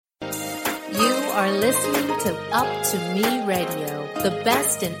You are listening to Up to Me Radio, the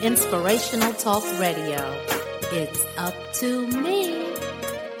best in inspirational talk radio. It's up to me.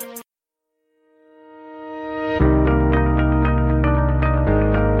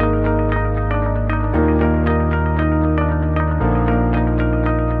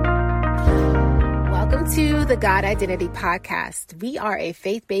 To the God Identity Podcast. We are a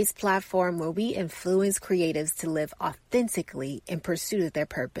faith-based platform where we influence creatives to live authentically in pursuit of their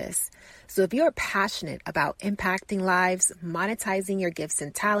purpose. So if you're passionate about impacting lives, monetizing your gifts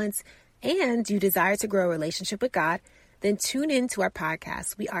and talents, and you desire to grow a relationship with God, then tune in to our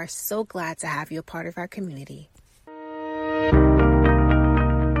podcast. We are so glad to have you a part of our community.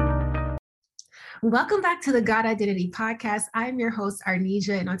 Welcome back to the God Identity Podcast. I'm your host,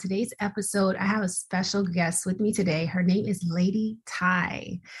 Arnesjah, and on today's episode, I have a special guest with me today. Her name is Lady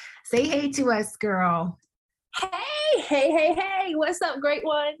Ty. Say hey to us, girl. Hey. What's up, great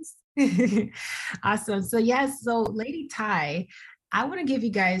ones? Awesome. So Lady Ty, I want to give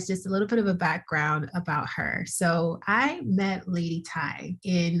you guys just a little bit of a background about her. So I met Lady Ty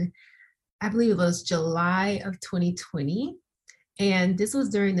in, I believe it was July of 2020. And this was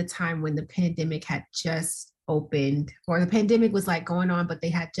during the time when the pandemic had just opened, or the pandemic was like going on, but they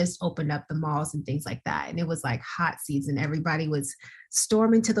had just opened up the malls and things like that. And it was like hot season. Everybody was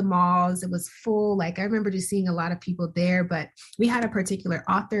storming to the malls. It was full. Like I remember just seeing a lot of people there, but we had a particular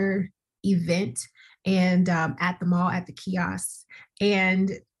author event and at the mall, at the kiosks.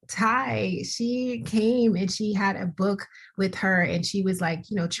 And Ty, she came and she had a book with her, and she was like,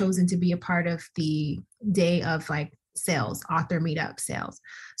 chosen to be a part of the day of like sales, author meetup sales.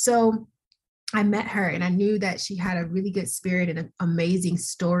 So I met her and I knew that she had a really good spirit and an amazing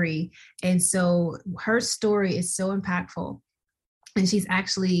story. And so her story is so impactful. And she's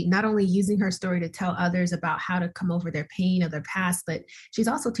actually not only using her story to tell others about how to come over their pain of their past, but she's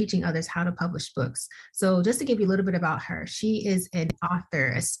also teaching others how to publish books. So just to give you a little bit about her, she is an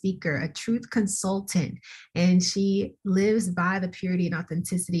author, a speaker, a truth consultant, and she lives by the purity and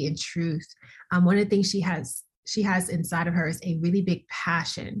authenticity and truth. One of the things she has inside of her is a really big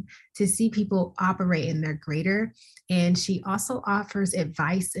passion to see people operate in their greater. And she also offers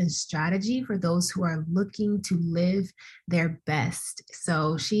advice and strategy for those who are looking to live their best.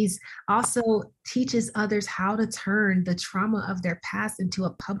 So she's also teaches others how to turn the trauma of their past into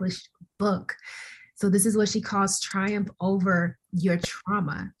a published book. So this is what she calls triumph over your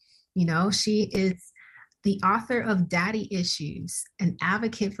trauma. She is the author of Daddy Issues, an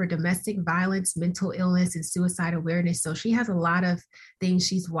advocate for domestic violence, mental illness, and suicide awareness. So she has a lot of things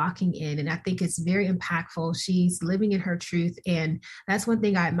she's walking in, and I think it's very impactful. She's living in her truth, and that's one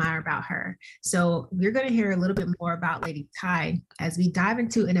thing I admire about her. So we're going to hear a little bit more about Lady Ty as we dive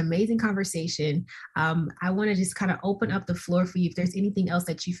into an amazing conversation. I want to just kind of open up the floor for you. If there's anything else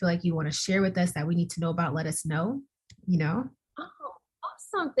that you feel like you want to share with us that we need to know about, let us know,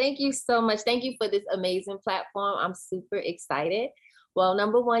 Awesome. Thank you so much. Thank you for this amazing platform. I'm super excited. Well,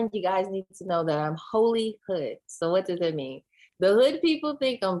 number one, you guys need to know that I'm holy hood. So what does that mean? The hood people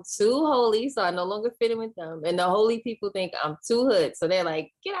think I'm too holy, so I no longer fit in with them. And the holy people think I'm too hood. So they're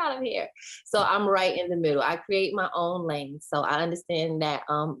like, get out of here. So I'm right in the middle. I create my own lane. So I understand that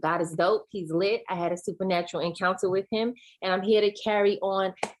God is dope. He's lit. I had a supernatural encounter with him. And I'm here to carry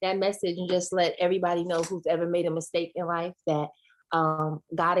on that message and just let everybody know who's ever made a mistake in life that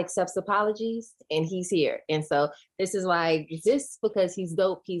God accepts apologies and he's here. And so this is why I exist, because he's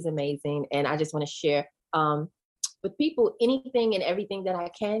dope. He's amazing. And I just want to share with people anything and everything that I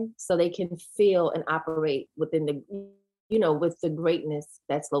can, so they can feel and operate within the, with the greatness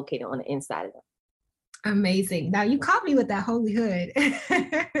that's located on the inside of them. Amazing. Now you caught me with that holy hood.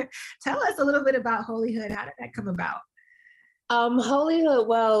 Tell us a little bit about holy hood. How did that come about? Holyhood.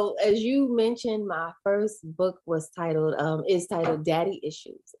 Well, as you mentioned, my first book is titled Daddy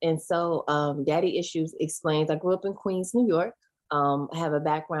Issues. And so Daddy Issues explains, I grew up in Queens, New York. I have a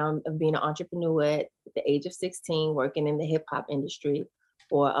background of being an entrepreneur at the age of 16, working in the hip hop industry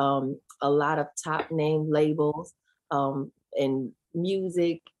for a lot of top name labels in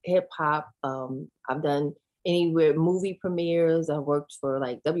music, hip hop. I've done anywhere movie premieres. I've worked for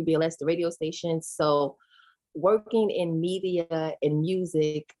like WBLS, the radio station. So working in media and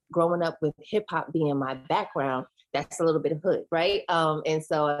music, growing up with hip hop being my background, that's a little bit of hood, right? And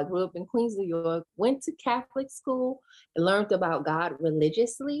so I grew up in Queens, New York, went to Catholic school, learned about God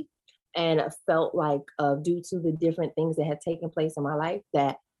religiously, and I felt like due to the different things that had taken place in my life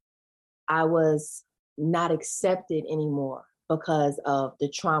that I was not accepted anymore because of the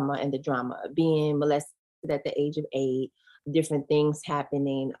trauma and the drama, being molested at the age of 8, different things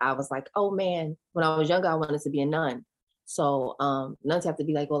happening. I was like, oh man, when I was younger, I wanted to be a nun. So nuns have to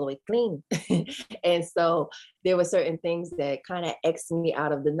be like all the way clean. And so there were certain things that kind of X'd me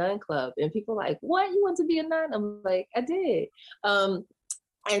out of the nun club. And people were like, what, you want to be a nun? I'm like, I did.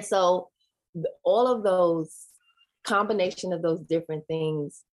 And so all of those combination of those different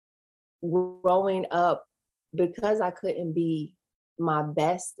things growing up, because I couldn't be my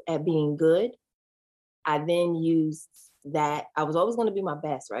best at being good, I then used that. I was always going to be my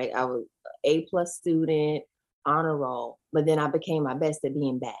best, right? I was A+ student, honor roll, but then I became my best at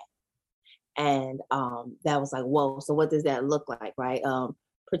being bad. And that was like, whoa, so what does that look like, right?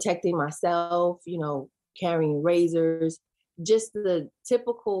 Protecting myself, carrying razors, just the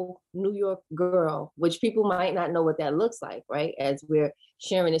typical New York girl, which people might not know what that looks like, right? As we're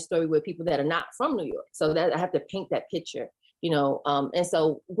sharing this story with people that are not from New York. So that I have to paint that picture, and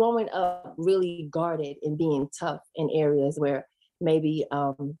so growing up really guarded and being tough in areas where maybe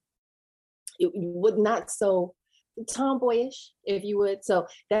it would not so tomboyish, if you would. So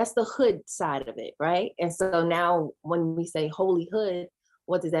that's the hood side of it, right? And so now when we say holy hood,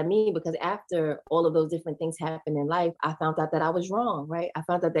 what does that mean? Because after all of those different things happened in life, I found out that I was wrong, right? I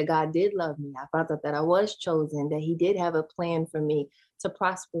found out that God did love me. I found out that I was chosen, that he did have a plan for me to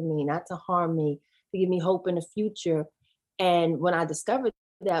prosper me, not to harm me, to give me hope in the future. And when I discovered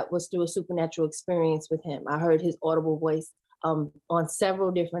that was through a supernatural experience with him. I heard his audible voice on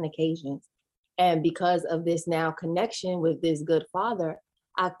several different occasions. And because of this now connection with this good father,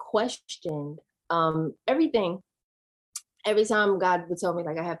 I questioned everything. Every time God would tell me,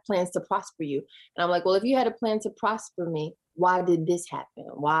 like, I have plans to prosper you. And I'm like, well, if you had a plan to prosper me, why did this happen?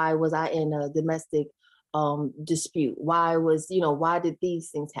 Why was I in a domestic dispute? Why did these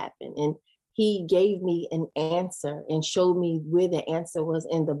things happen? And he gave me an answer and showed me where the answer was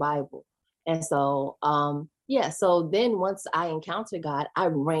in the Bible. And so, so then once I encountered God, I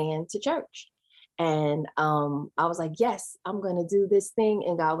ran to church. And I was like, yes, I'm going to do this thing.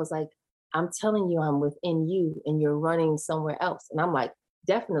 And God was like, I'm telling you, I'm within you and you're running somewhere else. And I'm like,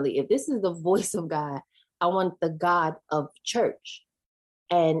 definitely, if this is the voice of God, I want the God of church.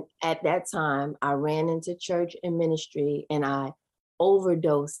 And at that time, I ran into church and ministry and I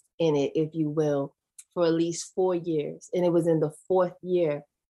overdosed in it, if you will, for at least 4 years. And it was in the 4th year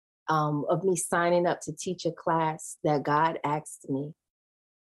of me signing up to teach a class that God asked me,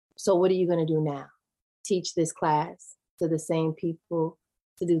 so what are you going to do now? Teach this class to the same people,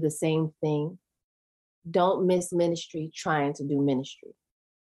 to do the same thing. Don't miss ministry trying to do ministry.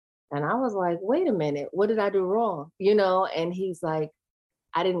 And I was like, wait a minute, what did I do wrong? And he's like,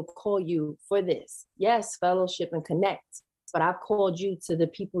 I didn't call you for this. Yes, fellowship and connect, but I've called you to the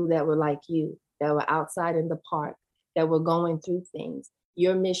people that were like you, that were outside in the park, that were going through things.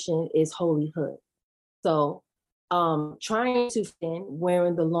 Your mission is holyhood. So trying to fit in,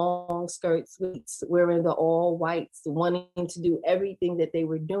 wearing the long skirt suites, wearing the all whites, wanting to do everything that they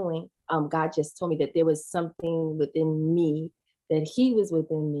were doing. God just told me that there was something within me, that he was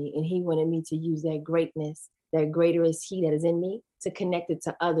within me, and he wanted me to use that greatness, that greater is he that is in me, to connect it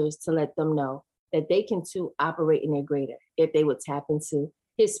to others, to let them know that they can too operate in their greater if they would tap into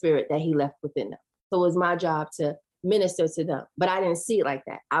his spirit that he left within them. So it was my job to minister to them, but I didn't see it like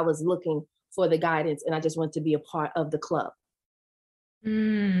that. I was looking for the guidance and I just wanted to be a part of the club.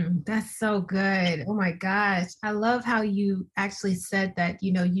 That's so good. Oh my gosh. I love how you actually said that,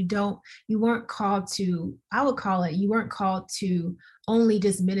 you weren't called to, I would call it, you weren't called to only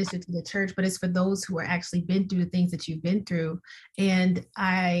just minister to the church, but it's for those who are actually been through the things that you've been through. And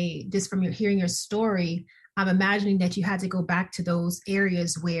I just from hearing your story, I'm imagining that you had to go back to those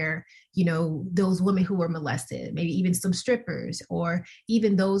areas where, those women who were molested, maybe even some strippers, or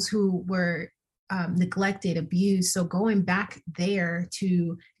even those who were neglected, abused. So going back there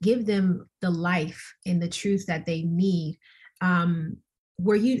to give them the life and the truth that they need.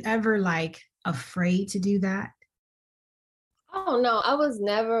 Were you ever afraid to do that? Oh no, I was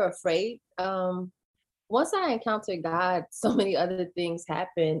never afraid. Once I encountered God, so many other things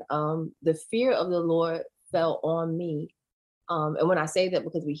happened. The fear of the Lord fell on me. And when I say that,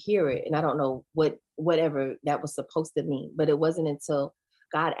 because we hear it, and I don't know whatever that was supposed to mean, but it wasn't until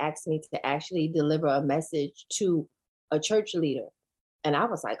God asked me to actually deliver a message to a church leader. And I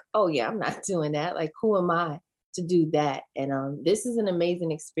was like, oh yeah, I'm not doing that. Like, who am I to do that? And this is an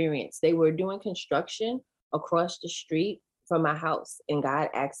amazing experience. They were doing construction across the street from my house. And God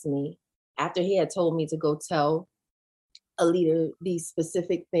asked me, after he had told me to go tell a leader these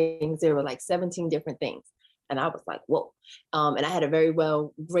specific things, there were like 17 different things. And I was like, whoa. And I had a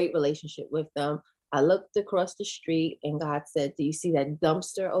great relationship with them. I looked across the street and God said, do you see that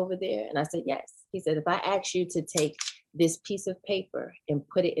dumpster over there? And I said, yes. He said, if I asked you to take this piece of paper and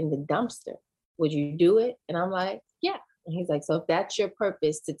put it in the dumpster, would you do it? And I'm like, yeah. And he's like, so if that's your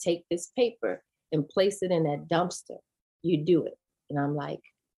purpose, to take this paper and place it in that dumpster, you do it. And I'm like,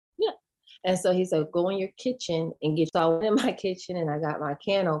 yeah. And so he said, go in your kitchen and get. So I went in my kitchen and I got my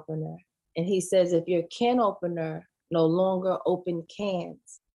can opener. And he says, if your can opener no longer open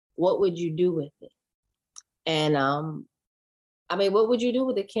cans, what would you do with it? And I mean, what would you do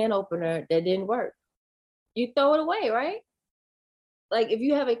with a can opener that didn't work? You throw it away, right? Like if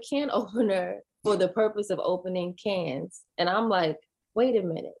you have a can opener for the purpose of opening cans, and I'm like, wait a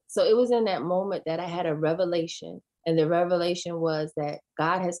minute. So it was in that moment that I had a revelation. And the revelation was that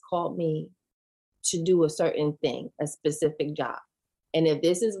God has called me to do a certain thing, a specific job. And if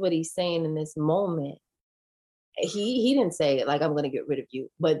this is what he's saying in this moment, he didn't say it like, I'm going to get rid of you.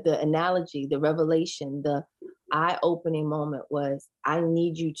 But the analogy, the revelation, the eye-opening moment was, I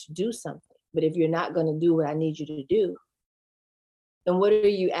need you to do something. But if you're not going to do what I need you to do, then what are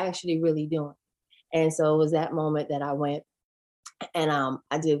you actually really doing? And so it was that moment that I went and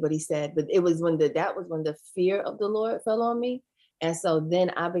I did what he said. But it was that was when the fear of the Lord fell on me. And so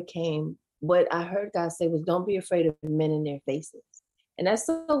then I became, what I heard God say was, don't be afraid of men in their faces. And that's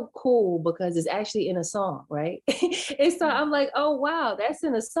so cool because it's actually in a song, right? And so I'm like, oh, wow, that's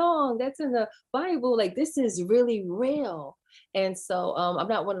in a song. That's in the Bible. Like, this is really real. And so I'm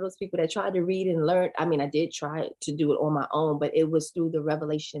not one of those people that tried to read and learn. I mean, I did try to do it on my own, but it was through the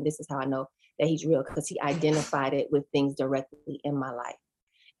revelation. This is how I know that he's real, because he identified it with things directly in my life.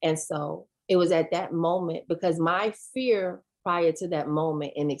 And so it was at that moment, because my fear prior to that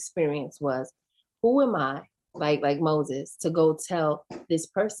moment and experience was, who am I? Like Moses, to go tell this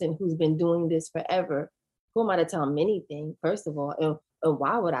person who's been doing this forever, who am I to tell him anything, first of all? And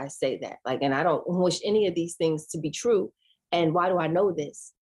why would I say that? Like, and I don't wish any of these things to be true. And why do I know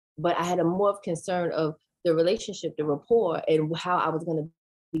this? But I had a more of concern of the relationship, the rapport, and how I was going to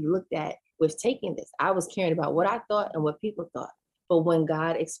be looked at with taking this. I was caring about what I thought and what people thought. But when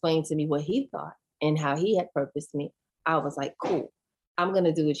God explained to me what he thought and how he had purposed me, I was like, cool, I'm going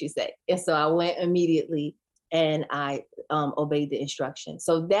to do what you say. And so I went immediately and I obeyed the instruction.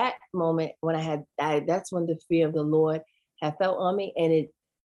 So that moment when that's when the fear of the Lord had felt on me. And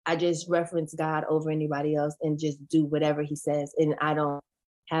I just reference God over anybody else and just do whatever he says. And I don't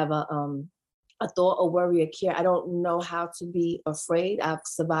have a thought or worry or care. I don't know how to be afraid. I've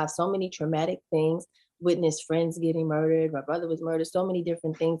survived so many traumatic things, witnessed friends getting murdered. My brother was murdered, so many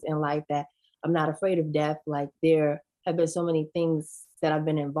different things in life that I'm not afraid of death. Like, there have been so many things that I've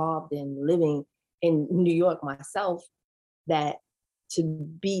been involved in living in New York myself, that to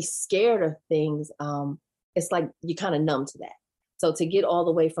be scared of things, it's like you kind of numb to that. So to get all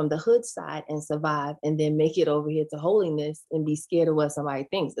the way from the hood side and survive, and then make it over here to holiness and be scared of what somebody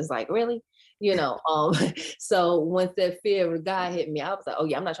thinks, it's like, really? So once that fear of God hit me, I was like, oh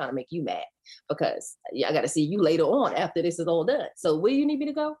yeah, I'm not trying to make you mad, because I got to see you later on after this is all done. So where do you need me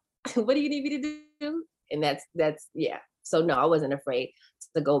to go? What do you need me to do? And that's yeah. So no, I wasn't afraid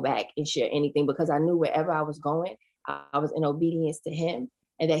to go back and share anything, because I knew wherever I was going, I was in obedience to him,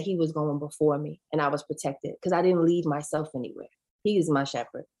 and that he was going before me, and I was protected because I didn't lead myself anywhere. He is my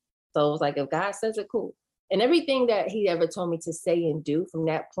shepherd. So it was like, if God says it, cool. And everything that he ever told me to say and do from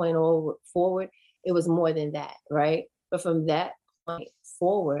that point forward, it was more than that, right? But from that point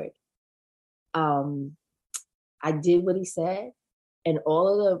forward, I did what he said, and all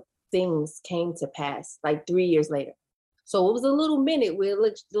of the things came to pass like 3 years later. So it was a little minute where it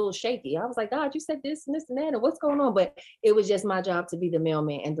looked a little shaky. I was like, God, you said this and this and that, and what's going on? But it was just my job to be the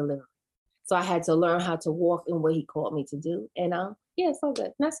mailman and deliver. So I had to learn how to walk in what he called me to do. And yeah, it's all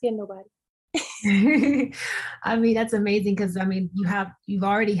good. Not scaring nobody. I mean, that's amazing, because I mean, you've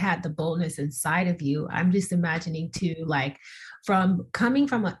already had the boldness inside of you. I'm just imagining too, like, from coming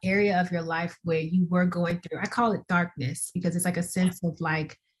from an area of your life where you were going through, I call it darkness, because it's like a sense of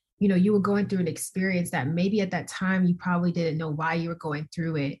like, you were going through an experience that maybe at that time you probably didn't know why you were going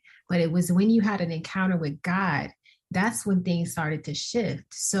through it, but it was when you had an encounter with God, that's when things started to shift.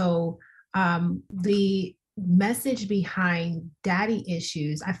 So the message behind daddy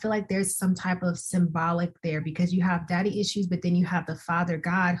issues, I feel like there's some type of symbolic there, because you have daddy issues, but then you have the Father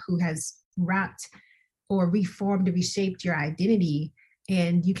God who has wrapped or reformed or reshaped your identity,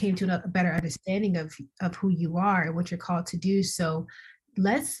 and you came to a better understanding of who you are and what you're called to do. So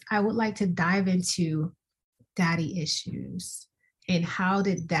I would like to dive into daddy issues and how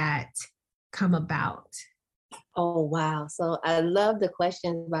did that come about? Oh, wow. So I love the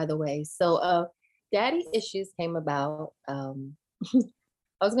questions, by the way. So daddy issues came about. I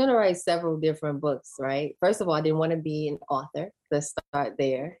was going to write several different books, right? First of all, I didn't want to be an author. Let's start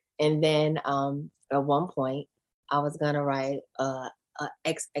there. And then at one point, I was going to write a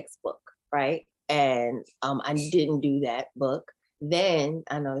XX book, right? And I didn't do that book. Then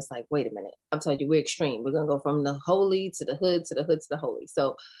I know it's like, wait a minute, I'm telling you, we're extreme. We're gonna go from the holy to the hood to the hood to the holy.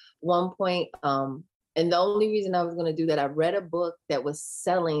 So one point, and the only reason I was gonna do that, I read a book that was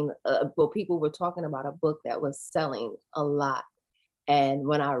selling, well, people were talking about a book that was selling a lot. And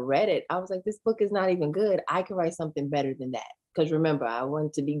when I read it, I was like, this book is not even good. I can write something better than that. Because remember, I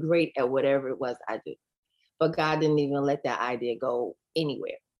wanted to be great at whatever it was I do. But God didn't even let that idea go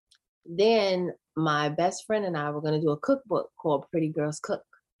anywhere. Then my best friend and I were going to do a cookbook called Pretty Girls Cook.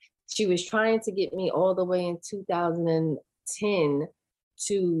 She was trying to get me all the way in 2010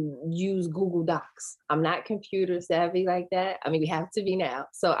 to use Google Docs. I'm not computer savvy like that. I mean, we have to be now.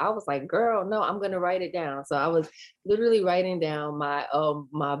 So I was like, girl, no, I'm going to write it down. So I was literally writing down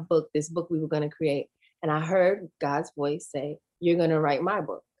my book, this book we were going to create. And I heard God's voice say, you're going to write my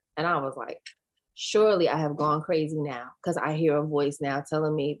book. And I was like, surely I have gone crazy now, because I hear a voice now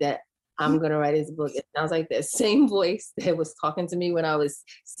telling me that I'm going to write this book. It sounds like that same voice that was talking to me when I was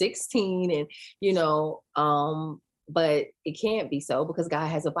 16. And, but it can't be so, because God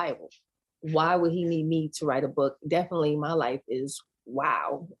has a Bible. Why would he need me to write a book? Definitely my life is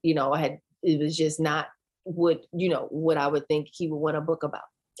wow. It was just not what I would think he would want a book about.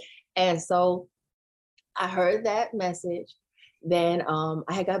 And so I heard that message. Then I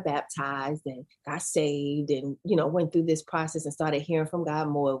had got baptized and got saved and, went through this process and started hearing from God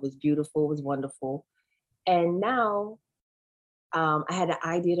more. It was beautiful. It was wonderful. And now I had an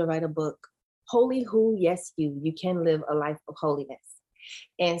idea to write a book, Holy Who, Yes You. You can live a life of holiness.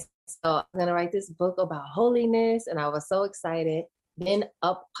 And so I'm going to write this book about holiness. And I was so excited. Then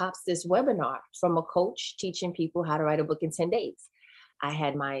up pops this webinar from a coach teaching people how to write a book in 10 days. I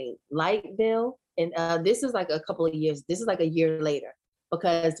had my light bill. And this is like a couple of years. This is like a year later,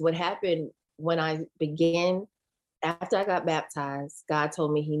 because what happened when I began, after I got baptized, God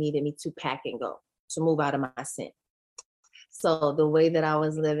told me he needed me to pack and go, to move out of my sin. So the way that I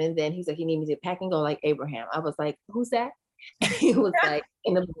was living, then he said he needed me to pack and go like Abraham. I was like, who's that? He was like,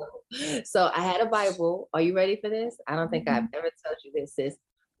 in the Bible. So I had a Bible. Are you ready for this? I don't think I've ever told you this, sis.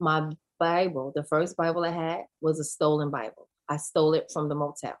 My Bible, the first Bible I had, was a stolen Bible. I stole it from the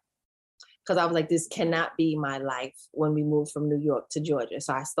motel. Because I was like, this cannot be my life when we moved from New York to Georgia.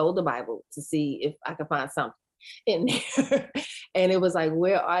 So I stole the Bible to see if I could find something in there. And it was like,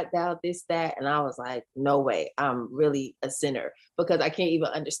 where art thou, this, that? And I was like, no way, I'm really a sinner, because I can't even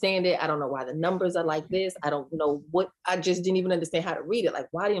understand it. I don't know why the numbers are like this. I don't know I just didn't even understand how to read it. Like,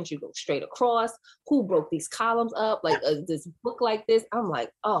 why didn't you go straight across? Who broke these columns up? Like this book like this? I'm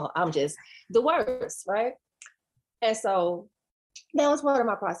like, oh, I'm just the worst, right? And so that was part of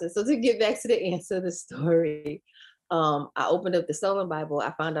my process. So to get back to the answer of the story, I opened up the stolen Bible.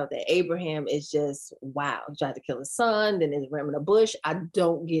 I found out that Abraham is just, wow, he tried to kill his son, then there's ram in a bush. I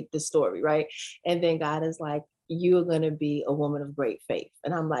don't get the story, right? And then God is like, you're going to be a woman of great faith.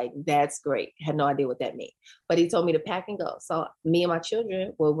 And I'm like, that's great. I had no idea what that meant. But he told me to pack and go. So me and my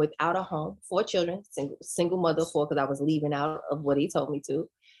children were without a home, 4 children, single mother of 4, because I was leaving out of what he told me to.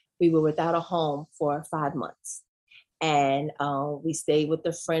 We were without a home for 5 months. And we stayed with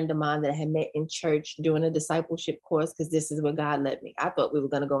a friend of mine that I had met in church doing a discipleship course, because this is where God led me. I thought we were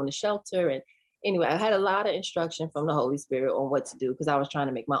going to go in the shelter. And anyway, I had a lot of instruction from the Holy Spirit on what to do, because I was trying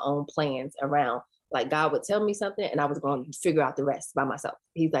to make my own plans around, like, God would tell me something and I was going to figure out the rest by myself.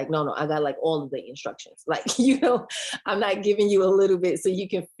 He's like, no, I got like all of the instructions. Like, I'm not giving you a little bit so you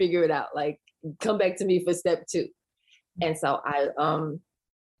can figure it out. Like, come back to me for step 2. And so I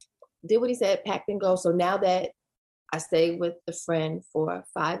did what he said, packed and go. So now that I stayed with the friend for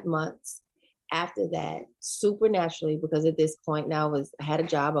 5 months. After that, supernaturally, because at this point now I had a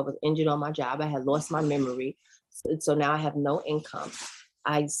job. I was injured on my job. I had lost my memory. So now I have no income.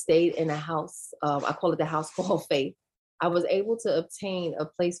 I stayed in a house. I call it the house called Faith. I was able to obtain a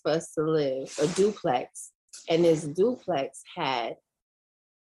place for us to live, a duplex. And this duplex had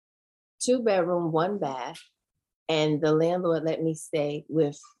 2 bedroom, 1 bath. And the landlord let me stay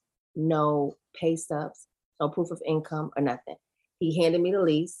with no pay stubs, no proof of income or nothing. He handed me the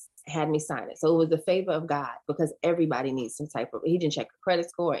lease, had me sign it. So it was the favor of God, because everybody needs some type of, he didn't check a credit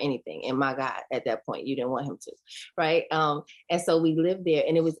score or anything. And my God, at that point, you didn't want him to, right? And so we lived there,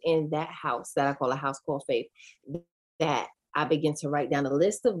 and it was in that house that I call a house called Faith that I began to write down a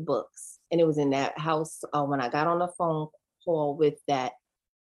list of books. And it was in that house when I got on the phone call with that,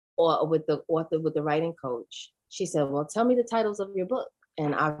 or with the author, with the writing coach, she said, well, tell me the titles of your book.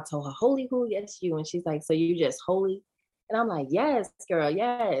 And I told her, Holy Who, Yes You. And she's like, so you just holy? And I'm like, yes, girl,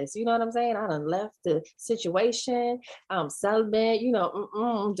 yes. You know what I'm saying? I done left the situation. I'm celibate,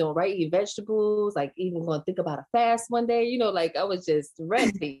 I'm doing right, eat vegetables, like even going to think about a fast one day, like I was just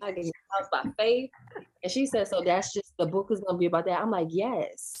ready. I get house by faith. And she said, so that's just, the book is going to be about that. I'm like,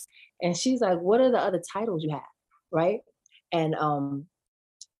 yes. And she's like, what are the other titles you have? Right. And I'm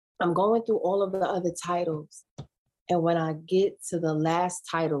going through all of the other titles. And when I get to the last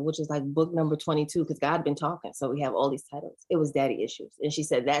title, which is like book number 22, because God had been talking, so we have all these titles, it was Daddy Issues. And she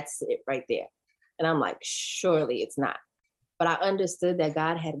said, that's it right there. And I'm like, surely it's not. But I understood that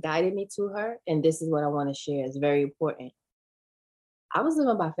God had guided me to her. And this is what I want to share. It's very important. I was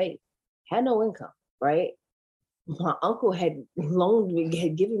living by faith, had no income, right? My uncle had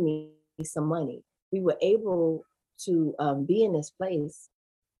given me some money. We were able to be in this place.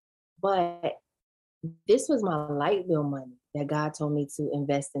 But this was my light bill money that God told me to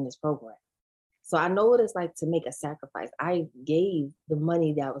invest in this program. So I know what it's like to make a sacrifice. I gave the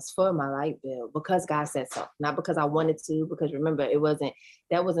money that was for my light bill because God said so, not because I wanted to, because remember,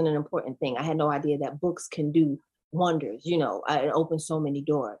 that wasn't an important thing. I had no idea that books can do wonders, it opened so many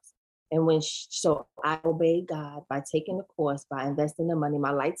doors. And so I obeyed God by taking the course, by investing the money.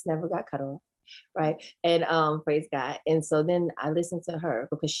 My lights never got cut off. Right. And praise God. And so then I listened to her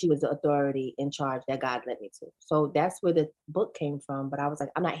because she was the authority in charge that God led me to. So that's where the book came from. But I was like,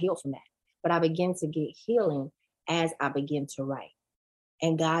 I'm not healed from that. But I began to get healing as I began to write.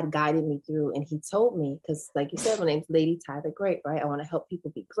 And God guided me through. And he told me, because like you said, my name's Lady Ty the Great, right? I want to help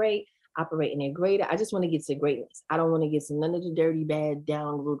people be great, operate in their greater. I just want to get to greatness. I don't want to get to none of the dirty, bad,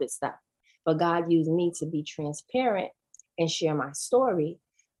 down-rooted stuff. But God used me to be transparent and share my story,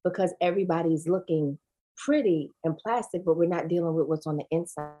 because everybody's looking pretty and plastic, but we're not dealing with what's on the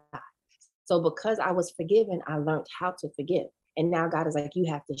inside. So because I was forgiven, I learned how to forgive. And now God is like,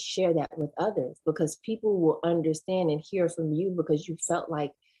 you have to share that with others, because people will understand and hear from you, because you felt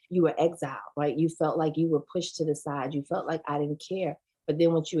like you were exiled, right? You felt like you were pushed to the side. You felt like I didn't care. But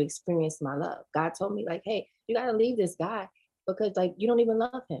then once you experienced my love, God told me like, hey, you got to leave this guy, because like, you don't even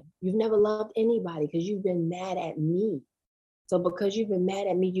love him. You've never loved anybody because you've been mad at me. So because you've been mad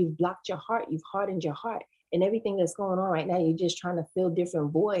at me, you've blocked your heart, you've hardened your heart, and everything that's going on right now, you're just trying to fill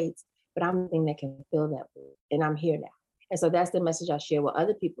different voids, but I'm the thing that can fill that void, and I'm here now. And so that's the message I share with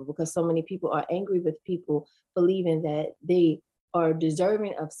other people, because so many people are angry with people believing that they are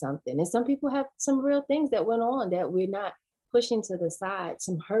deserving of something. And some people have some real things that went on that we're not pushing to the side,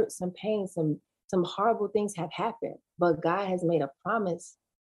 some hurt, some pain, some horrible things have happened, but God has made a promise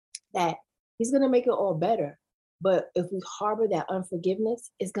that he's going to make it all better. But if we harbor that unforgiveness,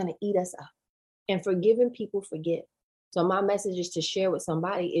 it's going to eat us up. And forgiving people forgive. So my message is to share with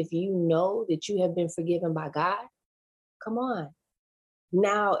somebody, if you know that you have been forgiven by God, come on.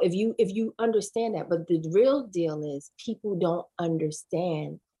 Now, if you understand that, but the real deal is people don't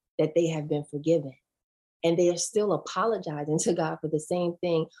understand that they have been forgiven. And they are still apologizing to God for the same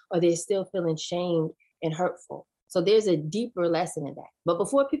thing, or they're still feeling shamed and hurtful. So there's a deeper lesson in that. But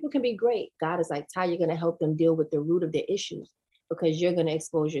before people can be great, God is like, Ty, you're going to help them deal with the root of their issues, because you're going to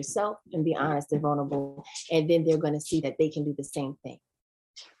expose yourself and be honest and vulnerable. And then they're going to see that they can do the same thing.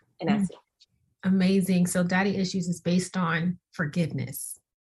 And that's it. Amazing. So Daddy Issues is based on forgiveness.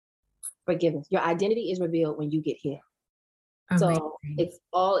 Forgiveness. Your identity is revealed when you get healed. Amazing.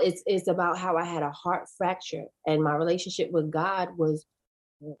 So it's about how I had a heart fracture, and my relationship with God was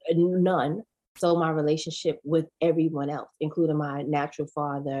none. So my relationship with everyone else, including my natural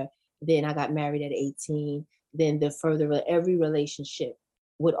father, then I got married at 18, then every relationship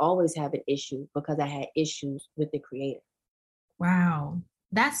would always have an issue, because I had issues with the Creator. Wow.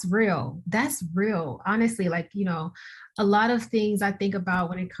 That's real. That's real. Honestly, like, a lot of things I think about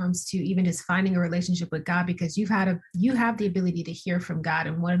when it comes to even just finding a relationship with God, because you have the ability to hear from God.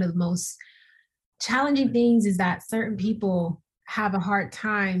 And one of the most challenging things is that certain people have a hard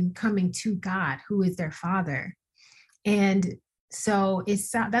time coming to God, who is their father. And so it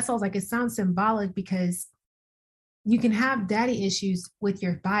sounds symbolic, because you can have daddy issues with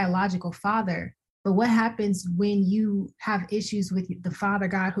your biological father, but what happens when you have issues with the Father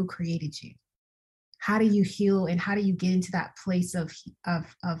God who created you? How do you heal, and how do you get into that place of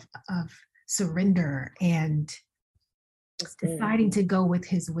surrender and deciding to go with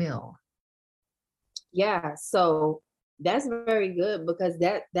his will? Yeah, so that's very good, because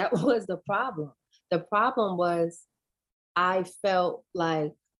that was the problem. The problem was I felt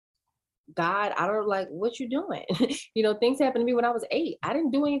like, God, I don't like what you're doing. Things happened to me when I was 8. I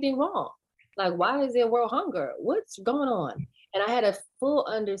didn't do anything wrong. Like, why is there world hunger? What's going on? And I had a full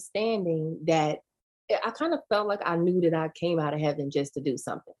understanding that I kind of felt like I knew that I came out of heaven just to do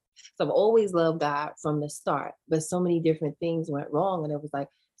something. So I've always loved God from the start, but so many different things went wrong. And it was like,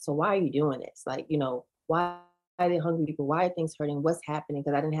 so why are you doing this? Like, why are they hungry people? Why are things hurting? What's happening?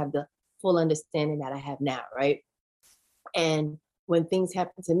 Because I didn't have the full understanding that I have now, right? And when things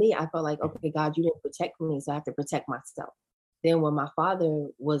happened to me, I felt like, okay, God, you didn't protect me, so I have to protect myself. Then when my father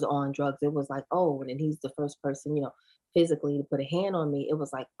was on drugs, it was like, oh, and he's the first person, physically to put a hand on me. It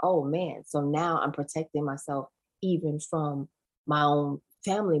was like, oh man. So now I'm protecting myself even from my own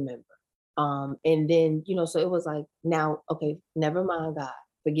family member. And then, so it was like, now, okay, never mind God,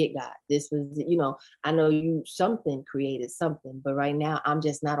 forget God. This was, I know something created something, but right now I'm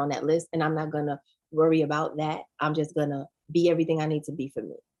just not on that list, and I'm not gonna worry about that. I'm just gonna be everything I need to be for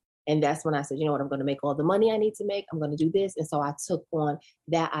me. And that's when I said, you know what, I'm going to make all the money I need to make. I'm going to do this. And so I took on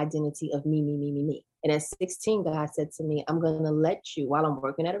that identity of me, me, me, me, me. And at 16, God said to me, I'm going to let you, while I'm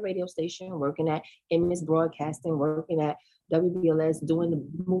working at a radio station, working at MS Broadcasting, working at WBLS, doing the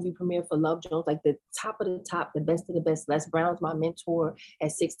movie premiere for Love Jones, like the top of the top, the best of the best. Les Brown's my mentor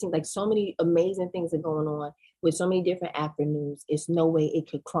at 16. Like so many amazing things are going on with so many different afternoons. It's no way it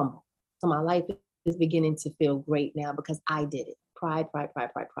could crumble. So my life is beginning to feel great now because I did it. Pride,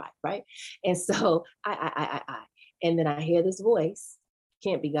 right? And so I. And then I hear this voice,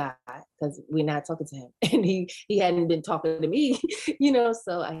 can't be God, because we're not talking to him. And he hadn't been talking to me,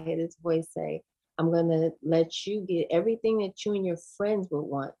 so I hear this voice say, I'm gonna let you get everything that you and your friends would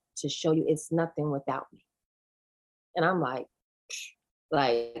want to show you it's nothing without me. And I'm like,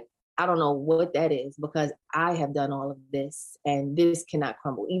 I don't know what that is, because I have done all of this and this cannot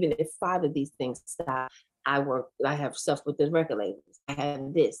crumble. Even if 5 of these things stop, I have stuff with the record labels. I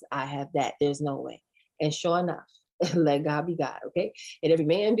have this, I have that. There's no way. And sure enough, let God be God, okay? And every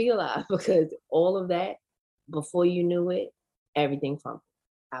man be alive, because all of that, before you knew it, everything crumbled.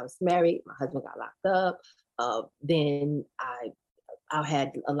 I was married, my husband got locked up. Then I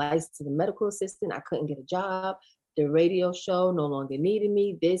had a license as a medical assistant. I couldn't get a job. The radio show no longer needed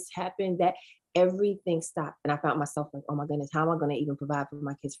me. This happened, that, everything stopped. And I found myself like, oh my goodness, how am I going to even provide for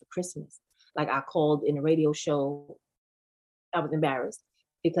my kids for Christmas? Like I called in a radio show. I was embarrassed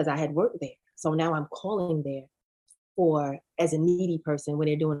because I had worked there. So now I'm calling there as a needy person when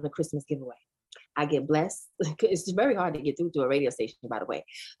they're doing the Christmas giveaway. I get blessed. It's very hard to get through to a radio station, by the way.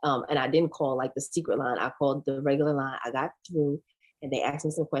 And I didn't call like the secret line. I called the regular line. I got through and they asked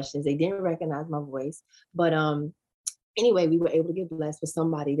me some questions. They didn't recognize my voice. But anyway, we were able to get blessed with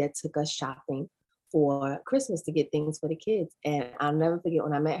somebody that took us shopping for Christmas to get things for the kids. And I'll never forget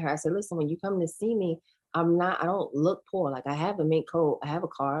when I met her, I said, listen, when you come to see me, I don't look poor. Like I have a mink coat, I have a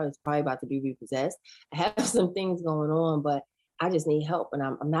car, it's probably about to be repossessed. I have some things going on, but I just need help. And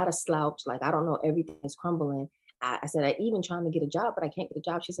I'm not a slouch. Like, I don't know, everything is crumbling. I said, I even trying to get a job, but I can't get a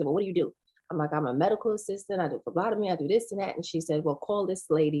job. She said, well, what do you do? I'm like, I'm a medical assistant. I do phlebotomy. I do this and that. And she said, well, call this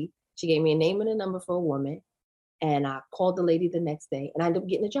lady. She gave me a name and a number for a woman. And I called the lady the next day and I ended up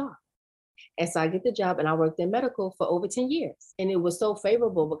getting a job. And so I get the job and I worked in medical for over 10 years. And it was so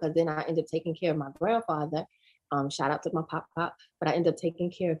favorable because then I ended up taking care of my grandfather. Shout out to my pop, but I ended up taking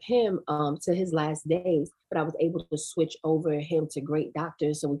care of him to his last days. But I was able to switch over him to great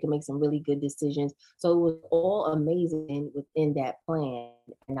doctors so we could make some really good decisions. So it was all amazing within that plan.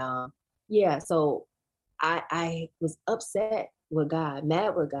 And so I was upset with God,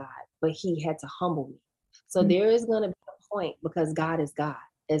 mad with God, but he had to humble me. So there is going to be a point, because God is God.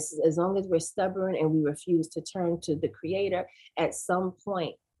 As long as we're stubborn and we refuse to turn to the Creator, at some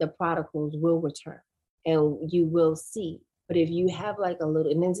point, the prodigals will return and you will see. But if you have like a little,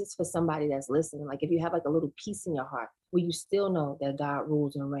 and this is for somebody that's listening, like if you have like a little peace in your heart where you still know that God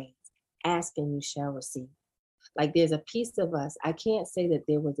rules and reigns, ask and you shall receive. Like there's a piece of us. I can't say that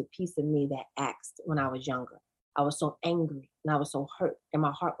there was a piece of me that asked when I was younger. I was so angry and I was so hurt and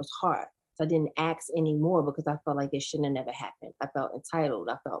my heart was hard. So I didn't ask anymore because I felt like it shouldn't have never happened. I felt entitled.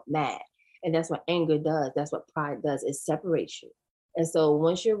 I felt mad. And that's what anger does. That's what pride does. It separates you. And so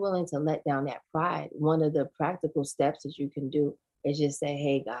once you're willing to let down that pride, one of the practical steps that you can do is just say,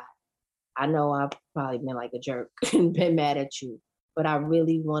 hey, God, I know I've probably been like a jerk and been mad at you, but I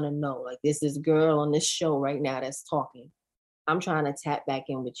really want to know, like this girl on this show right now that's talking. I'm trying to tap back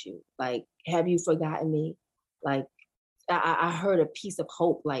in with you. Like, have you forgotten me? Like, I heard a piece of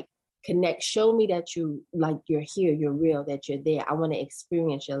hope, like, connect, show me that you're here, you're real, that you're there. I want to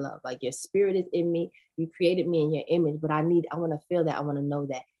experience your love. Like your spirit is in me. You created me in your image, but I want to feel that. I want to know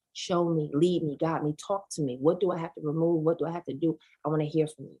that. Show me, lead me, guide me, talk to me. What do I have to remove? What do I have to do? I want to hear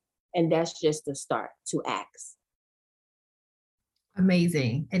from you. And that's just the start, to ask.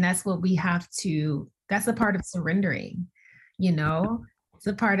 Amazing. And that's what we have to, that's a part of surrendering, it's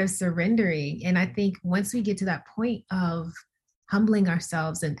a part of surrendering. And I think once we get to that point of humbling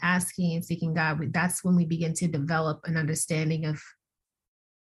ourselves and asking and seeking God, that's when we begin to develop an understanding of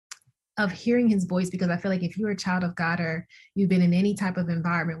hearing his voice. Because I feel like if you're a child of God, or you've been in any type of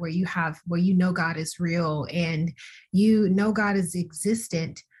environment where you know God is real and you know God is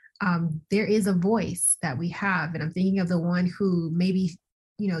existent, there is a voice that we have. And I'm thinking of the one who maybe,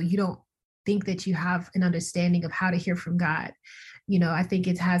 you don't think that you have an understanding of how to hear from God. I think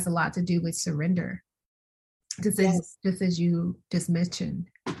it has a lot to do with surrender, just as you just mentioned.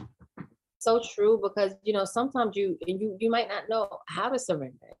 So true, because sometimes you might not know how to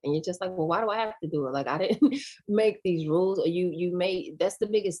surrender, and you're just like, well, why do I have to do it? Like, I didn't make these rules. Or you made, that's the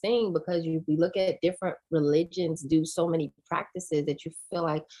biggest thing, because we look at different religions do so many practices that you feel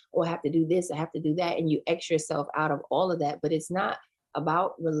like, oh, I have to do this, I have to do that, and you X yourself out of all of that. But it's not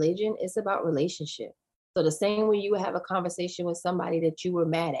about religion, it's about relationship. So the same way you would have a conversation with somebody that you were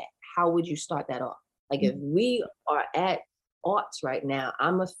mad at, how would you start that off? Like, if we are at odds right now,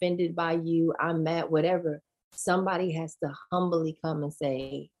 I'm offended by you, I'm mad, whatever, somebody has to humbly come and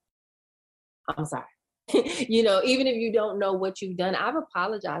say, I'm sorry. Even if you don't know what you've done, I've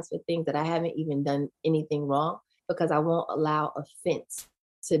apologized for things that I haven't even done anything wrong, because I won't allow offense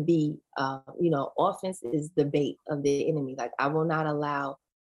to be, offense is the bait of the enemy. Like, I will not allow,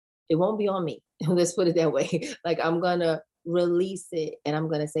 it won't be on me. Let's put it that way. Like, I'm going to release it, and I'm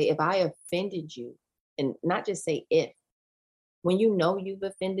going to say, if I offended you, and not just say if, when you know you've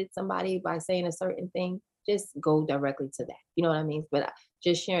offended somebody by saying a certain thing, just go directly to that. You know what I mean? But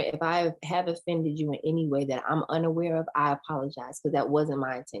just sharing, if I have offended you in any way that I'm unaware of, I apologize, because that wasn't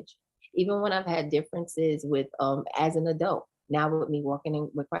my intention. Even when I've had differences with, as an adult, now with me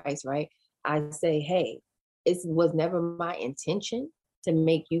walking with Christ, right? I say, hey, it was never my intention to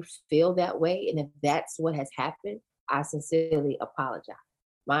make you feel that way. And if that's what has happened, I sincerely apologize.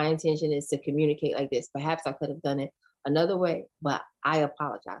 My intention is to communicate like this. Perhaps I could have done it another way, but I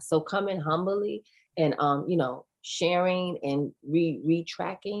apologize. So coming humbly and sharing and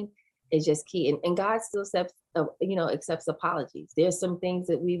retracking is just key. And God still accepts apologies. There's some things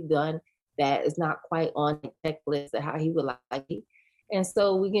that we've done that is not quite on the checklist of how he would like it. And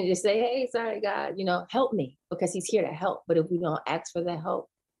so we can just say, hey, sorry, God, help me, because he's here to help. But if we don't ask for the help,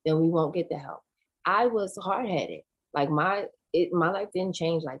 then we won't get the help. I was hard-headed. Like, my life didn't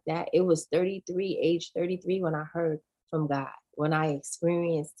change like that. It was age 33 when I heard from God, when I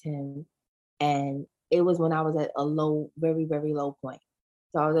experienced him. And it was when I was at a low, very, very low point.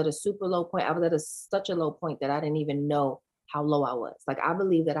 So I was at a super low point. I was at such a low point that I didn't even know how low I was. Like, I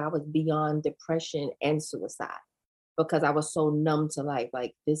believe that I was beyond depression and suicide, because I was so numb to life.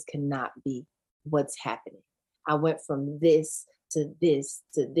 Like, this cannot be what's happening. I went from this to this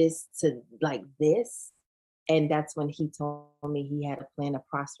to this to like this. And that's when he told me he had a plan to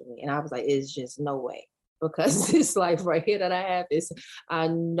prosper me. And I was like, it's just no way. Because this life right here that I have is, I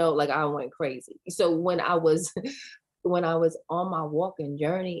know, like, I went crazy. So when I was on my walking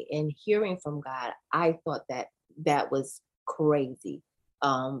journey and hearing from God, I thought that was crazy,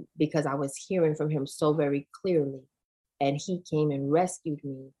 because I was hearing from him so very clearly. And he came and rescued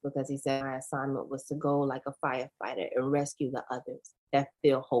me, because he said my assignment was to go like a firefighter and rescue the others that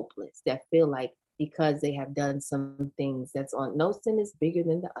feel hopeless, that feel like, because they have done some things that's on, no sin is bigger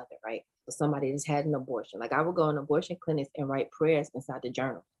than the other, right? So somebody just had an abortion. Like, I would go in abortion clinics and write prayers inside the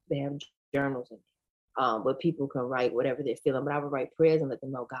journal. They have journals in there, where people can write whatever they're feeling. But I would write prayers and let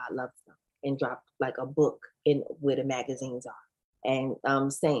them know God loves them, and drop like a book in where the magazines are.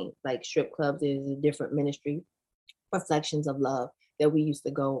 And same, like strip clubs is a different ministry, reflections of love, that we used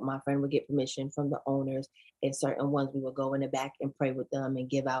to go. My friend would get permission from the owners, and certain ones we would go in the back and pray with them and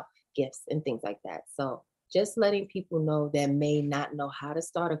give out gifts and things like that. So just letting people know that may not know how to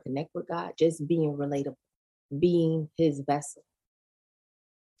start or connect with God, just being relatable, being his vessel.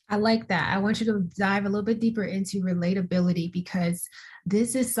 I like that. I want you to dive a little bit deeper into relatability, because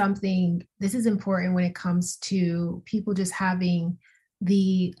this is important when it comes to people just having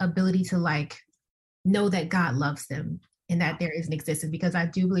the ability to like know that God loves them and that there is an existence. Because I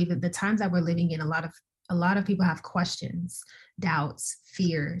do believe that the times that we're living in, a lot of people have questions, doubts,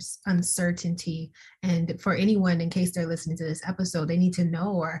 fears, uncertainty. And for anyone, in case they're listening to this episode, they need to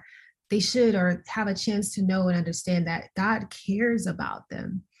know, or they should, or have a chance to know and understand that God cares about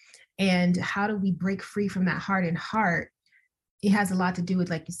them. And how do we break free from that hardened heart? It has a lot to do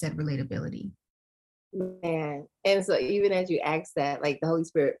with, like you said, relatability. Man. And so even as you asked that, like the Holy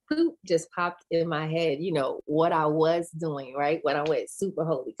Spirit poop just popped in my head, you know, what I was doing, right? When I went super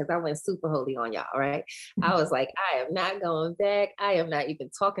holy, because I went super holy on y'all, right? I was like, I am not going back. I am not even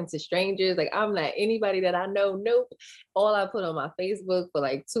talking to strangers. Like, I'm not anybody that I know. Nope. All I put on my Facebook for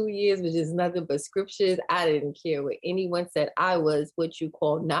like 2 years was just nothing but scriptures. I didn't care what anyone said. I was what you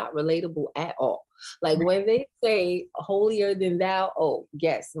call not relatable at all. Like when they say holier than thou, oh,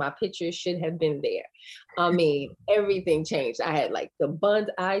 yes, my picture should have been there. I mean, everything changed. I had like the buns.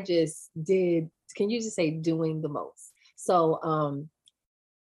 I just did, can you just say doing the most? So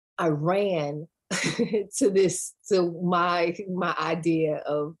I ran to my idea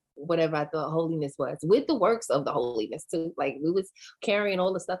of whatever I thought holiness was, with the works of the holiness too. Like we was carrying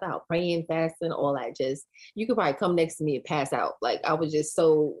all the stuff out, praying, fasting, all that. Just, you could probably come next to me and pass out. Like I was just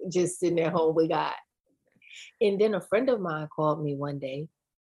sitting at home with God. And then a friend of mine called me one day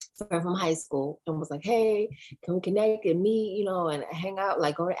from high school and was like, hey, can we connect and meet, you know, and hang out,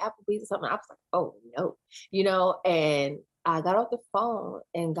 like go to Applebee's or something? I was like, oh no, you know, and I got off the phone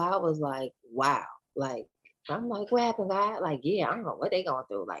and God was like, wow, like, I'm like, what happened, God? Like, yeah, I don't know what they going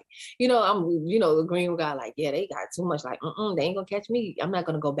through. Like, you know, I'm, you know, agreeing with God, like, yeah, they got too much, like, they ain't gonna catch me. I'm not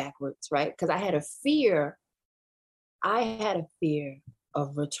gonna go backwards, right? Because I had a fear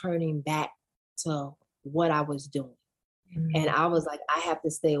of returning back to what I was doing. And I was like, I have to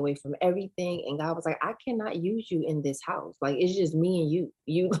stay away from everything. And God was like, I cannot use you in this house. Like, it's just me and you.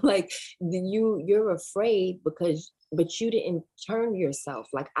 You like you're afraid but you didn't turn yourself.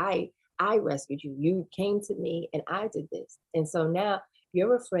 Like I rescued you. You came to me and I did this. And so now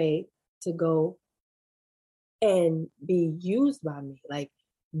you're afraid to go and be used by me. Like,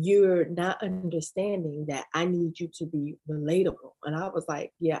 you're not understanding that I need you to be relatable. And I was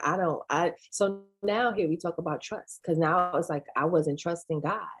like, yeah, so now here we talk about trust. Cause now it's like, I wasn't trusting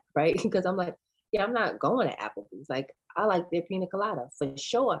God, right? Because I'm like, yeah, I'm not going to Applebee's. Like, I like their pina colada for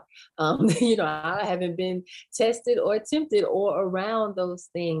sure. You know, I haven't been tested or tempted or around those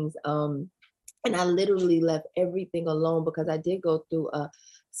things. And I literally left everything alone because I did go through a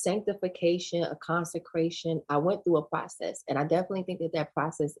sanctification, a consecration. I went through a process, and I definitely think that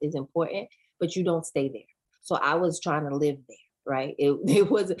process is important, but you don't stay there. So I was trying to live there, right? It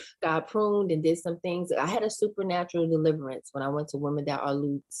was, God pruned and did some things. I had a supernatural deliverance when I went to Women That Are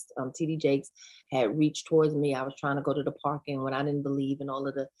Loose. TD Jakes had reached towards me. I was trying to go to the park, and when I didn't believe, and all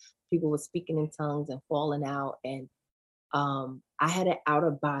of the people were speaking in tongues and falling out, and I had an out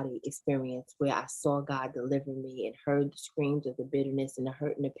of body experience where I saw God deliver me and heard the screams of the bitterness and the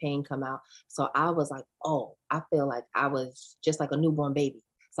hurt and the pain come out. So I was like, oh, I feel like I was just like a newborn baby.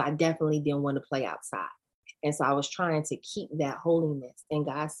 So I definitely didn't want to play outside. And so I was trying to keep that holiness. And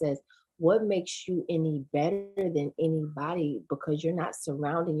God says, what makes you any better than anybody? Because you're not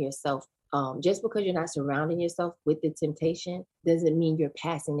surrounding yourself. Just because you're not surrounding yourself with the temptation doesn't mean you're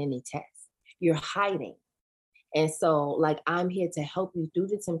passing any tests. You're hiding. And so, like, I'm here to help you through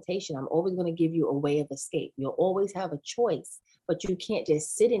the temptation. I'm always going to give you a way of escape. You'll always have a choice, but you can't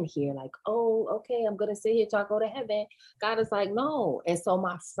just sit in here like, oh, okay, I'm going to sit here till I go to heaven. God is like, no. And so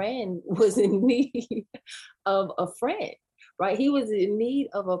my friend was in need of a friend, right? He was in need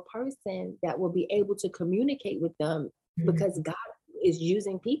of a person that will be able to communicate with them because God is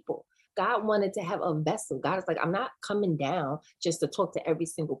using people. God wanted to have a vessel. God is like, I'm not coming down just to talk to every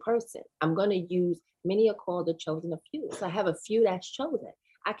single person. I'm going to use many are called, the chosen, a few. So I have a few that's chosen.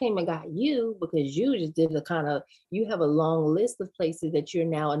 I came and got you because you just did you have a long list of places that you're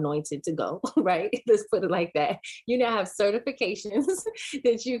now anointed to go, right? Let's put it like that. You now have certifications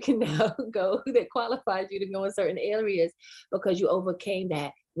that you can now go that qualifies you to go in certain areas because you overcame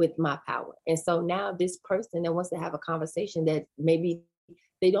that with my power. And so now this person that wants to have a conversation that maybe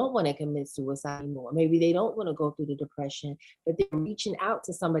they don't want to commit suicide anymore. Maybe they don't want to go through the depression, but they're reaching out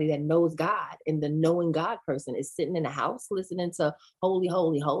to somebody that knows God, and the knowing God person is sitting in the house listening to holy,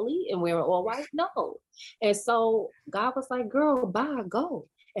 holy, holy, and wearing all white. No. And so God was like, girl, bye, go.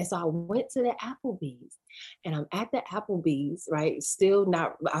 And so I went to the Applebee's, and I'm at the Applebee's, right? Still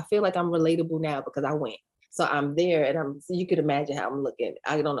not, I feel like I'm relatable now because I went. So I'm there, and so you could imagine how I'm looking.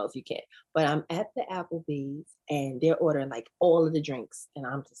 I don't know if you can, but I'm at the Applebee's and they're ordering like all of the drinks. And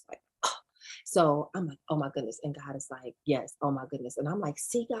I'm just like, oh. So I'm like, oh my goodness. And God is like, yes, oh my goodness. And I'm like,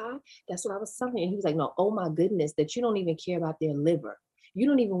 see, God, that's what I was telling you. And he was like, no, oh my goodness, that you don't even care about their liver. You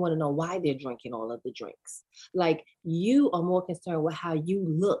don't even want to know why they're drinking all of the drinks. Like, you are more concerned with how you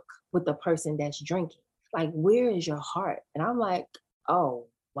look with the person that's drinking. Like, where is your heart? And I'm like, oh,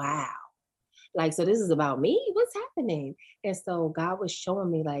 wow. Like, so this is about me? What's happening? And so God was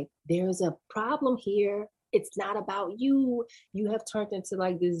showing me, like, there's a problem here. It's not about you. You have turned into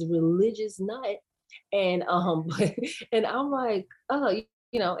like this religious nut And and I'm like, oh,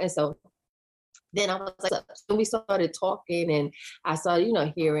 and so then I was like, so we started talking, and I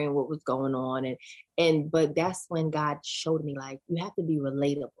started, hearing what was going on, but that's when God showed me, like, you have to be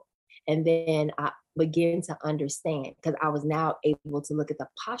relatable. And then I began to understand, because I was now able to look at the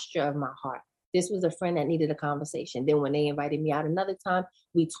posture of my heart. This was a friend that needed a conversation. Then when they invited me out another time,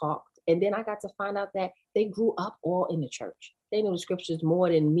 we talked. And then I got to find out that they grew up all in the church. They knew the scriptures more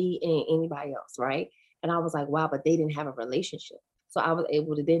than me and anybody else, right? And I was like, wow, but they didn't have a relationship. So I was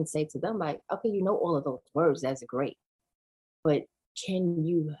able to then say to them, like, okay, you know all of those words, that's great. But do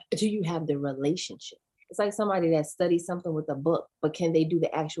you have the relationship? It's like somebody that studies something with a book, but can they do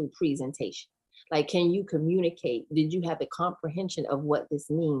the actual presentation? Like, can you communicate? Did you have the comprehension of what this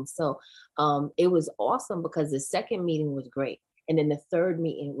means? So it was awesome, because the second meeting was great. And then the third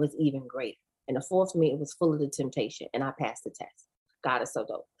meeting was even greater. And the fourth meeting was full of the temptation, and I passed the test. God is so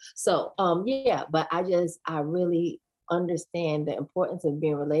dope. So yeah, but I really understand the importance of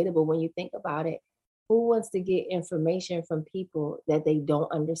being relatable. When you think about it, who wants to get information from people that they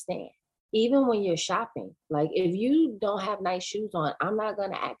don't understand? Even when you're shopping, like, if you don't have nice shoes on, I'm not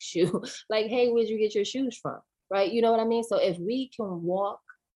going to ask you like, hey, where'd you get your shoes from? Right? You know what I mean? So if we can walk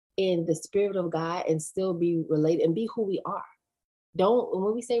in the spirit of God and still be related and be who we are.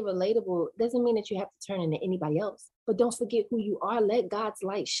 When we say relatable, doesn't mean that you have to turn into anybody else, but don't forget who you are. Let God's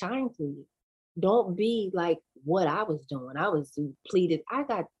light shine through you. Don't be like what I was doing. I was depleted. I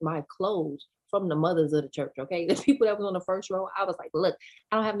got my clothes from the mothers of the church, okay? The people that was on the first row, I was like, look,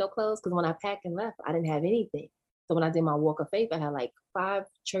 I don't have no clothes, because when I packed and left, I didn't have anything. So when I did my walk of faith, I had like 5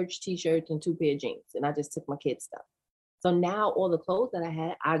 church t-shirts and 2 pair of jeans, and I just took my kids' stuff. So now all the clothes that I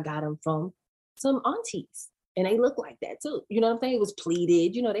had, I got them from some aunties. And they look like that too. You know what I'm saying? It was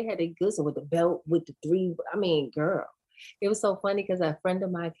pleated. They had their goods with the belt, with the 3. I mean, girl, it was so funny, because a friend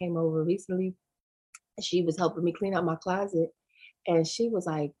of mine came over recently. She was helping me clean out my closet. And she was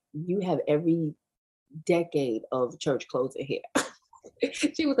like, you have every decade of church clothes in here.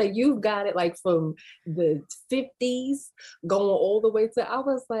 She was like, you've got it like from the 50s going all the way to, I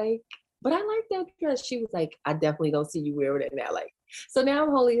was like, but I like that dress. She was like, I definitely don't see you wearing it now. Like, so now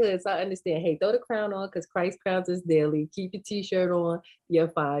I'm Holy Hood, so I understand. Hey, throw the crown on, because Christ crowns us daily. Keep your t-shirt on. You're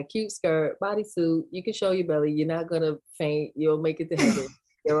fine. Cute skirt, bodysuit. You can show your belly. You're not gonna faint. You'll make it to heaven.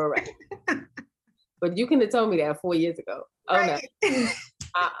 You're all right. But you couldn't have told me that 4 years ago. Oh right. No.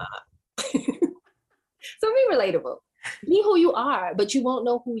 So be relatable. Be who you are, but you won't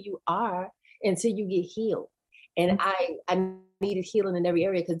know who you are until you get healed. And I needed healing in every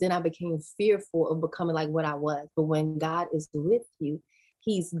area, because then I became fearful of becoming like what I was. But when God is with you,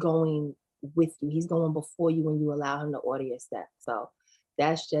 he's going with you. He's going before you when you allow him to order your steps. So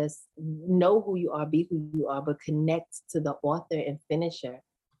that's just, know who you are, be who you are, but connect to the author and finisher,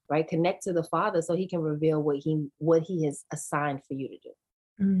 right? Connect to the Father so he can reveal what he has assigned for you to do.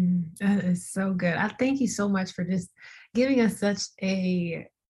 That is so good. I thank you so much for just giving us such a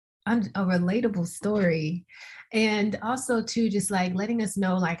relatable story, and also too, just like letting us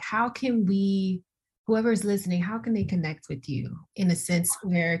know, like, how can we, whoever's listening, how can they connect with you in a sense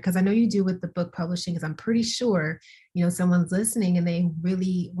where, because I know you do with the book publishing, because I'm pretty sure someone's listening and they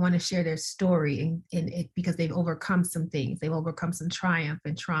really want to share their story and it, because they've overcome some things, they've overcome some triumph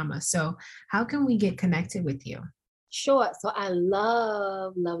and trauma. So how can we get connected with you? Sure. So I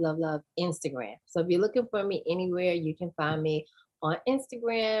love Instagram. So if you're looking for me anywhere, you can find me on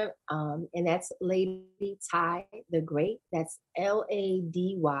Instagram. And that's Lady Ty the Great. That's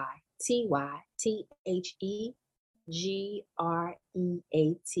LadyTyTheGreat.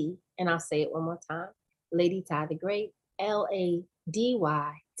 And I'll say it one more time. Lady Ty the Great.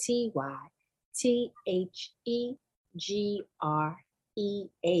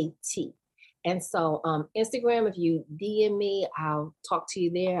 LadyTyTheGreat. And so Instagram, if you DM me, I'll talk to you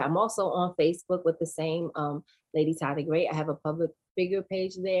there. I'm also on Facebook with the same Lady Ty the Great. I have a public figure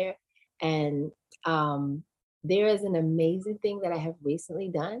page there. And there is an amazing thing that I have recently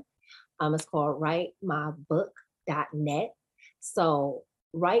done. It's called writemybook.net. So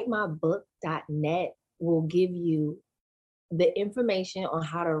writemybook.net will give you the information on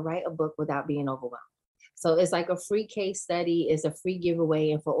how to write a book without being overwhelmed. So it's like a free case study. It's a free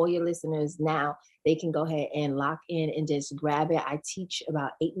giveaway. And for all your listeners now, they can go ahead and lock in and just grab it. I teach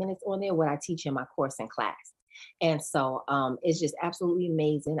about 8 minutes on there, what I teach in my course and class. And so it's just absolutely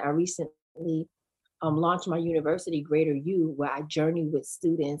amazing. I recently launched my university, Greater You, where I journey with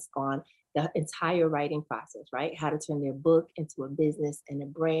students on the entire writing process, right? How to turn their book into a business and a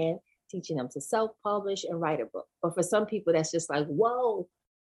brand, teaching them to self-publish and write a book. But for some people, that's just like, whoa,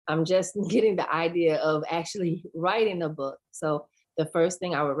 I'm just getting the idea of actually writing a book. So the first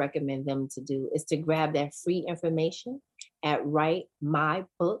thing I would recommend them to do is to grab that free information at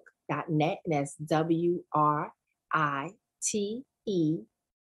writemybook.net. And that's WRITE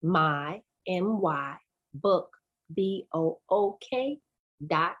my my book BOOK.net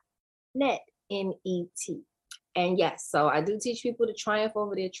NET. And yes, so I do teach people to triumph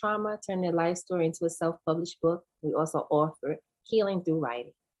over their trauma, turn their life story into a self-published book. We also offer healing through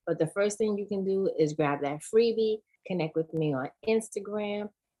writing. But the first thing you can do is grab that freebie, connect with me on Instagram.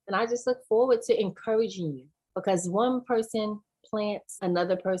 And I just look forward to encouraging you, because one person plants,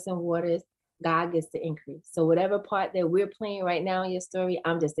 another person waters, God gets the increase. So whatever part that we're playing right now in your story,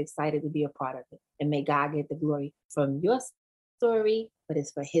 I'm just excited to be a part of it. And may God get the glory from your story, but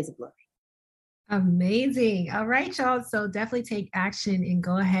it's for his glory. Amazing. All right, y'all. So definitely take action and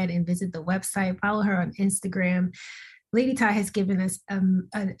go ahead and visit the website. Follow her on Instagram. Lady Ty has given us an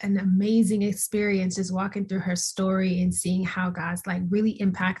amazing experience just walking through her story and seeing how God's like really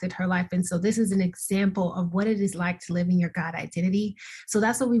impacted her life. And so this is an example of what it is like to live in your God identity. So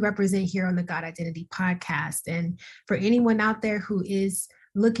that's what we represent here on the God Identity podcast. And for anyone out there who is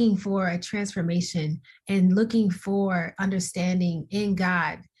looking for a transformation and looking for understanding in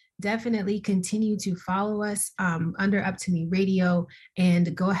God, definitely continue to follow us under Up to Me Radio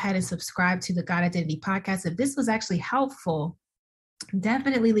and go ahead and subscribe to the God Identity podcast. If this was actually helpful,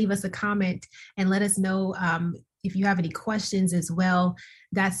 definitely leave us a comment and let us know if you have any questions as well.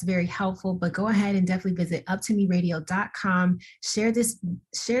 That's very helpful. But go ahead and definitely visit uptomeradio.com. Share this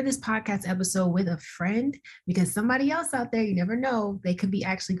podcast episode with a friend, because somebody else out there, you never know, they could be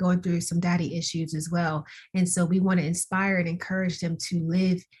actually going through some daddy issues as well. And so we want to inspire and encourage them to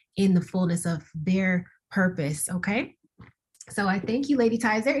live in the fullness of their purpose. Okay. So I thank you, Lady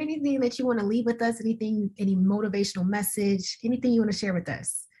Ty. Is there anything that you want to leave with us? Any motivational message, anything you want to share with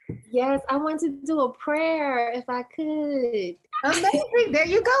us? Yes, I want to do a prayer if I could. Amazing. There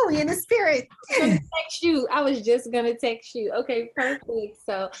you go. We in the spirit. I'm gonna text you. I was just going to text you. Okay, perfect.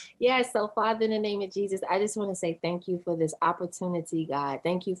 So Father, in the name of Jesus, I just want to say thank you for this opportunity, God.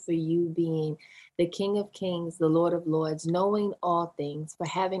 Thank you for you being the King of Kings, the Lord of Lords, knowing all things, for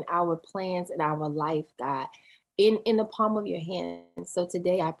having our plans and our life, God, in the palm of your hand. So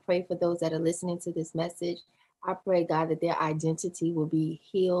today I pray for those that are listening to this message. I pray, God, that their identity will be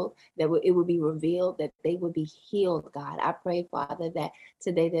healed, that it will be revealed, that they will be healed, God. I pray, Father, that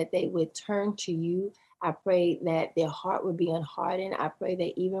today that they would turn to you. I pray that their heart would be unhardened. I pray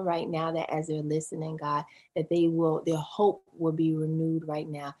that even right now, that as they're listening, God, that their hope will be renewed right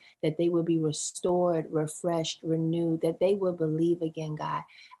now, that they will be restored, refreshed, renewed, that they will believe again, God.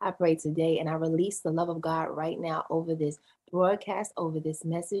 I pray today, and I release the love of God right now over this broadcast, over this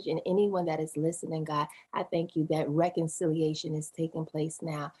message, and anyone that is listening, God. I thank you that reconciliation is taking place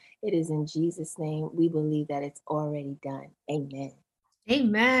now. It is in Jesus' name. We believe that it's already done. Amen.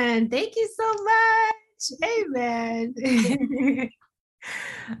 Amen. Thank you so much. Amen.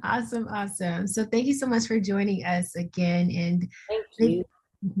 Awesome. So thank you so much for joining us again. And thank you.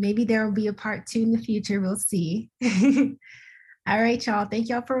 Maybe there will be a part 2 in the future. We'll see. All right, y'all. Thank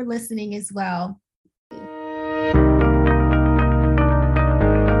y'all for listening as well.